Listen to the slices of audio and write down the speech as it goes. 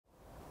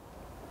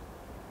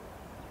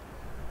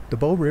The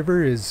Bow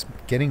River is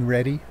getting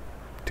ready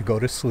to go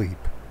to sleep.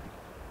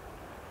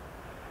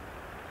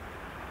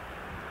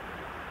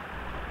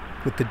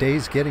 With the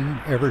days getting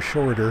ever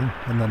shorter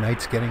and the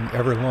nights getting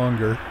ever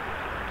longer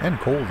and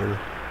colder,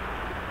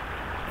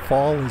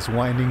 fall is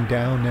winding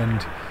down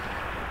and,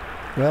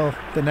 well,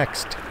 the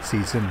next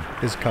season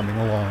is coming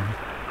along.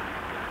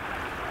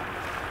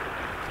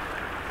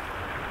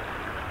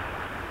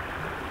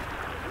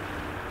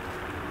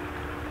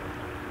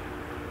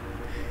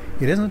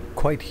 It isn't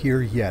quite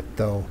here yet,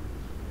 though.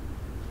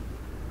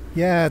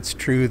 Yeah, it's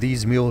true,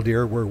 these mule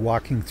deer were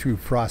walking through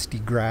frosty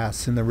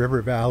grass in the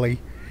river valley,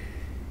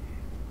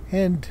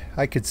 and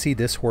I could see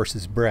this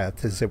horse's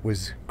breath as it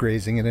was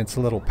grazing in its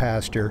little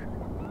pasture.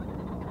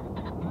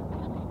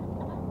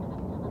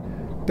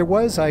 There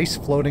was ice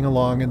floating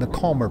along in the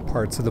calmer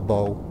parts of the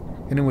Bow,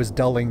 and it was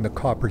dulling the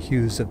copper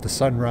hues of the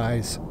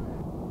sunrise.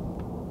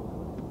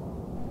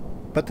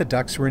 But the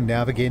ducks were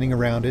navigating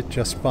around it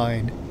just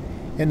fine,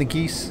 and the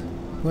geese,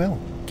 well,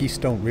 geese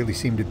don't really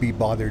seem to be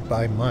bothered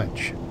by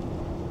much.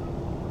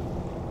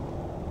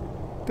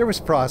 There was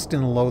frost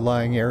in the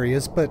low-lying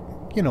areas, but,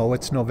 you know,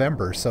 it's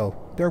November, so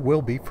there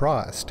will be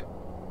frost.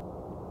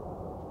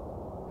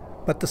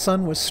 But the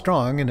sun was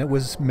strong and it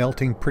was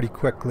melting pretty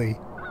quickly.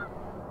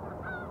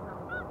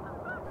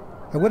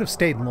 I would have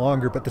stayed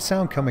longer, but the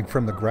sound coming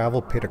from the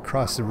gravel pit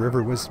across the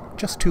river was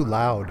just too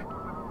loud.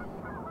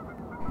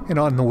 And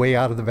on the way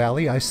out of the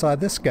valley, I saw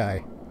this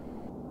guy.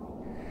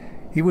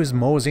 He was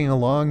moseying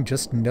along,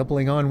 just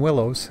nibbling on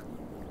willows.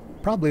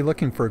 Probably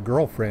looking for a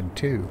girlfriend,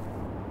 too.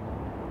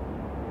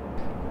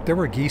 There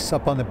were geese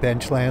up on the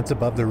benchlands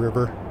above the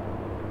river,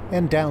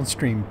 and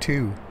downstream,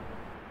 too.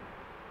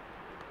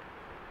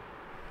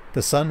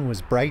 The sun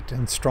was bright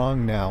and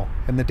strong now,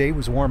 and the day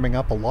was warming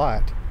up a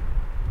lot.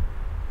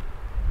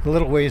 A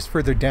little ways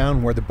further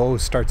down where the Bow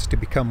starts to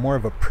become more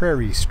of a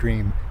prairie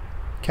stream,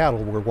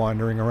 cattle were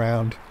wandering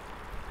around.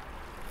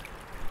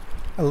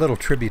 A little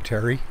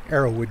tributary,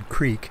 Arrowwood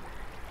Creek,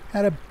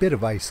 had a bit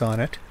of ice on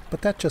it,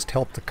 but that just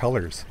helped the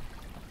colors.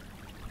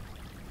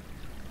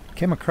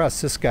 Came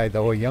across this guy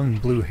though, a young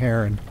blue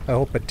heron. I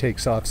hope it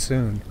takes off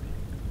soon.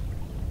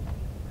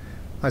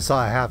 I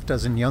saw a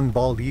half-dozen young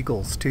bald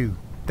eagles too.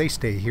 They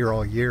stay here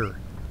all year.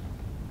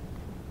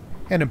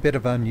 And a bit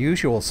of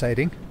unusual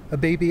sighting, a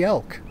baby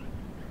elk.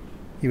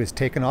 He was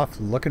taken off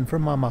looking for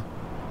mama.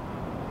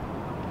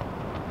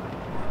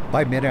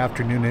 By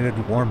mid-afternoon it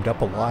had warmed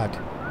up a lot,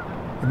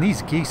 and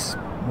these geese,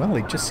 well,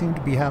 they just seemed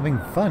to be having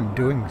fun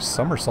doing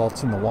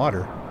somersaults in the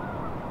water.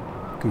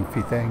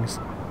 Goofy things.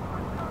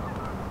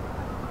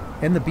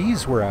 And the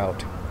bees were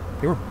out.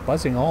 They were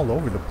buzzing all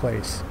over the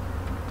place.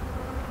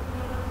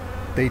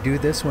 They do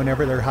this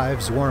whenever their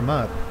hives warm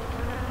up.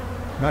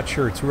 Not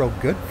sure it's real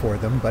good for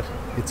them, but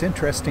it's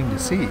interesting to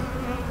see.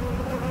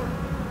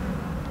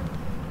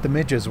 The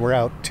midges were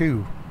out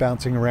too,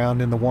 bouncing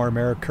around in the warm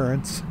air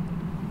currents.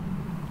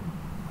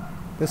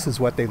 This is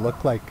what they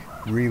look like,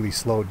 really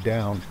slowed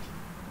down.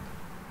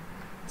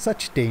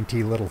 Such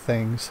dainty little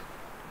things.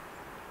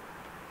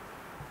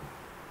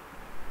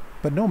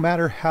 But no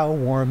matter how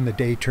warm the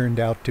day turned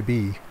out to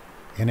be,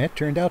 and it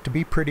turned out to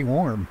be pretty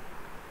warm,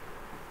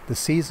 the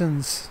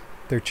seasons,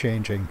 they're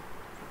changing.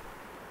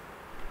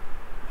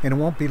 And it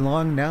won't be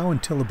long now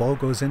until the Bow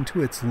goes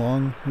into its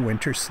long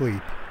winter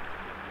sleep.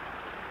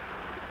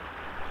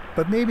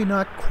 But maybe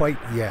not quite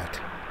yet.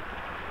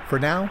 For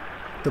now,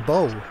 the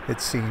Bow,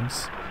 it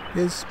seems,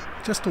 is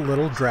just a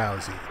little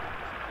drowsy.